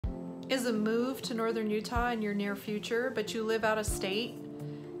is a move to northern Utah in your near future, but you live out of state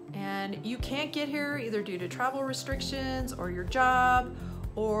and you can't get here either due to travel restrictions or your job,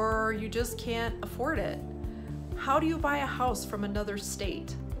 or you just can't afford it? How do you buy a house from another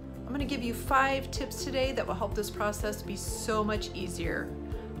state? I'm going to give you 5 tips today that will help this process be so much easier.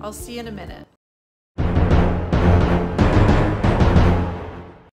 I'll see you in a minute.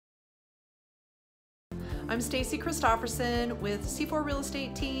 I'm Stacey Christopherson with C4 Real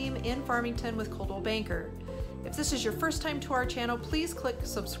Estate Team in Farmington with Coldwell Banker. If this is your first time to our channel, please click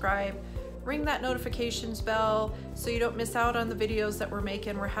subscribe, ring that notifications bell so you don't miss out on the videos that we're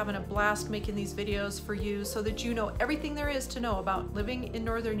making. We're having a blast making these videos for you so that you know everything there is to know about living in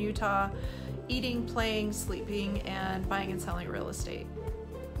northern Utah, eating, playing, sleeping, and buying and selling real estate.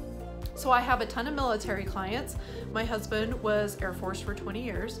 So I have a ton of military clients. My husband was Air Force for 20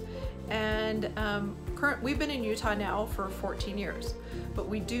 years, and we've been in Utah now for 14 years, but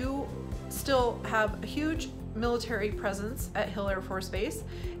we do still have a huge military presence at Hill Air Force Base,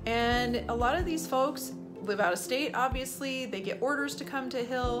 and a lot of these folks live out of state. Obviously, they get orders to come to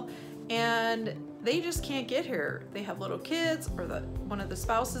Hill, and they just can't get here. They have little kids, or one of the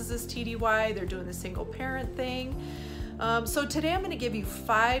spouses is TDY. They're doing the single parent thing. So today I'm going to give you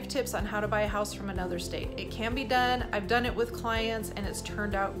 5 tips on how to buy a house from another state. It can be done. I've done it with clients and it's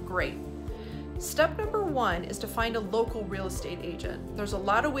turned out great. Step number 1 is to find a local real estate agent. There's a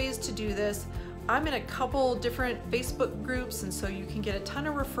lot of ways to do this. I'm in a couple different Facebook groups, and so you can get a ton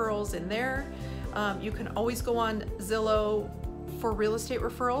of referrals in there. You can always go on Zillow for real estate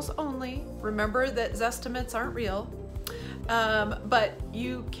referrals only. Remember that Zestimates aren't real. But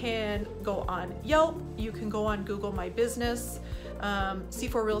you can go on Yelp, you can go on Google My Business.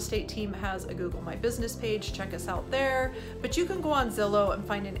 C4 Real Estate Team has a Google My Business page, check us out there. But you can go on Zillow and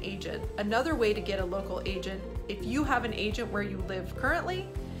find an agent. Another way to get a local agent, if you have an agent where you live currently,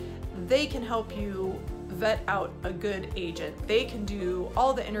 they can help you vet out a good agent. They can do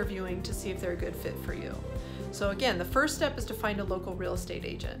all the interviewing to see if they're a good fit for you. So again, the first step is to find a local real estate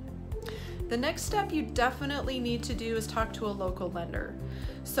agent. The next step you definitely need to do is talk to a local lender.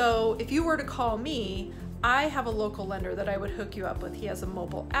 So if you were to call me, I have a local lender that I would hook you up with. He has a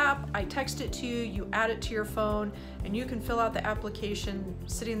mobile app. I text it to you, you add it to your phone, and you can fill out the application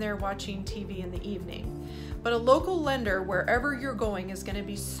sitting there watching TV in the evening. But a local lender, wherever you're going, is going to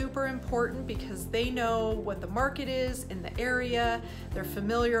be super important because they know what the market is in the area. They're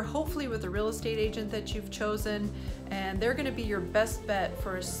familiar, hopefully, with the real estate agent that you've chosen, and they're going to be your best bet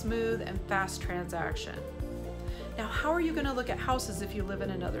for a smooth and fast transaction. Now, how are you going to look at houses if you live in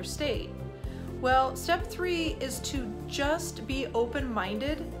another state? Well, step 3 is to just be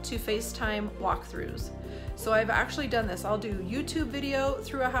open-minded to FaceTime walkthroughs. So I've actually done this. I'll do YouTube video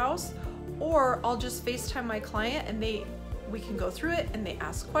through a house, or I'll just FaceTime my client and we can go through it and they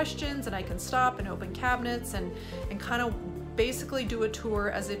ask questions and I can stop and open cabinets and kind of basically do a tour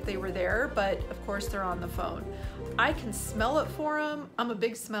as if they were there, but of course they're on the phone. I can smell it for them. I'm a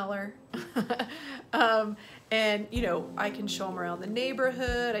big smeller. And you know, I can show them around the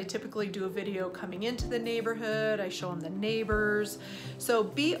neighborhood. I typically do a video coming into the neighborhood. I show them the neighbors. So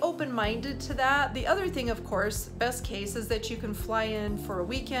be open-minded to that. The other thing, of course, best case is that you can fly in for a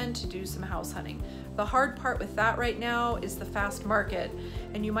weekend to do some house hunting. The hard part with that right now is the fast market.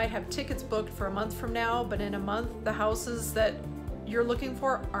 And you might have tickets booked for a month from now, but in a month, the houses that you're looking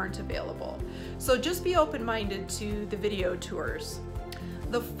for aren't available. So just be open-minded to the video tours.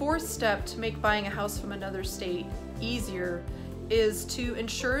 The 4th step to make buying a house from another state easier is to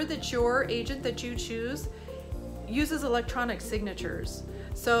ensure that your agent that you choose uses electronic signatures.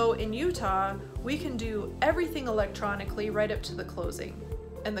 So in Utah, we can do everything electronically right up to the closing.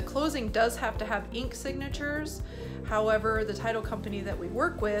 And the closing does have to have ink signatures. However, the title company that we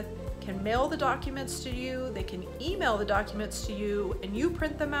work with can mail the documents to you, they can email the documents to you, and you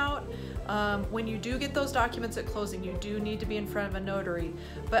print them out. When you do get those documents at closing, you do need to be in front of a notary.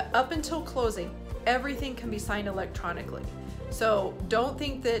 But up until closing, everything can be signed electronically. So don't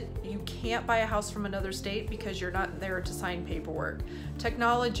think that you can't buy a house from another state because you're not there to sign paperwork.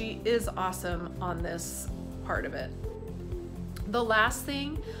 Technology is awesome on this part of it. The last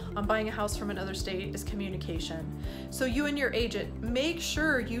thing on buying a house from another state is communication. So you and your agent, make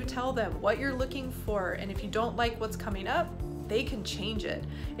sure you tell them what you're looking for, and if you don't like what's coming up, they can change it.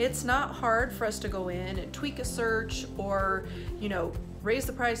 It's not hard for us to go in and tweak a search or, you know, raise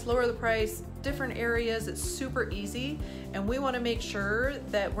the price, lower the price, different areas. It's super easy, and we want to make sure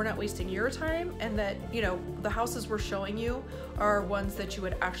that we're not wasting your time and that, you know, the houses we're showing you are ones that you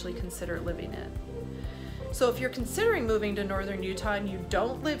would actually consider living in. So if you're considering moving to Northern Utah and you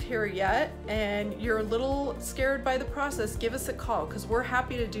don't live here yet and you're a little scared by the process, give us a call because we're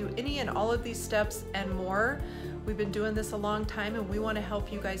happy to do any and all of these steps and more. We've been doing this a long time and we want to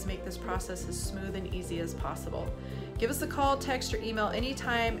help you guys make this process as smooth and easy as possible. Give us a call, text, or email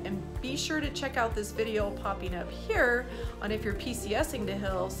anytime, and be sure to check out this video popping up here on if you're PCSing to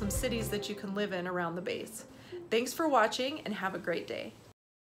Hill, some cities that you can live in around the base. Thanks for watching and have a great day.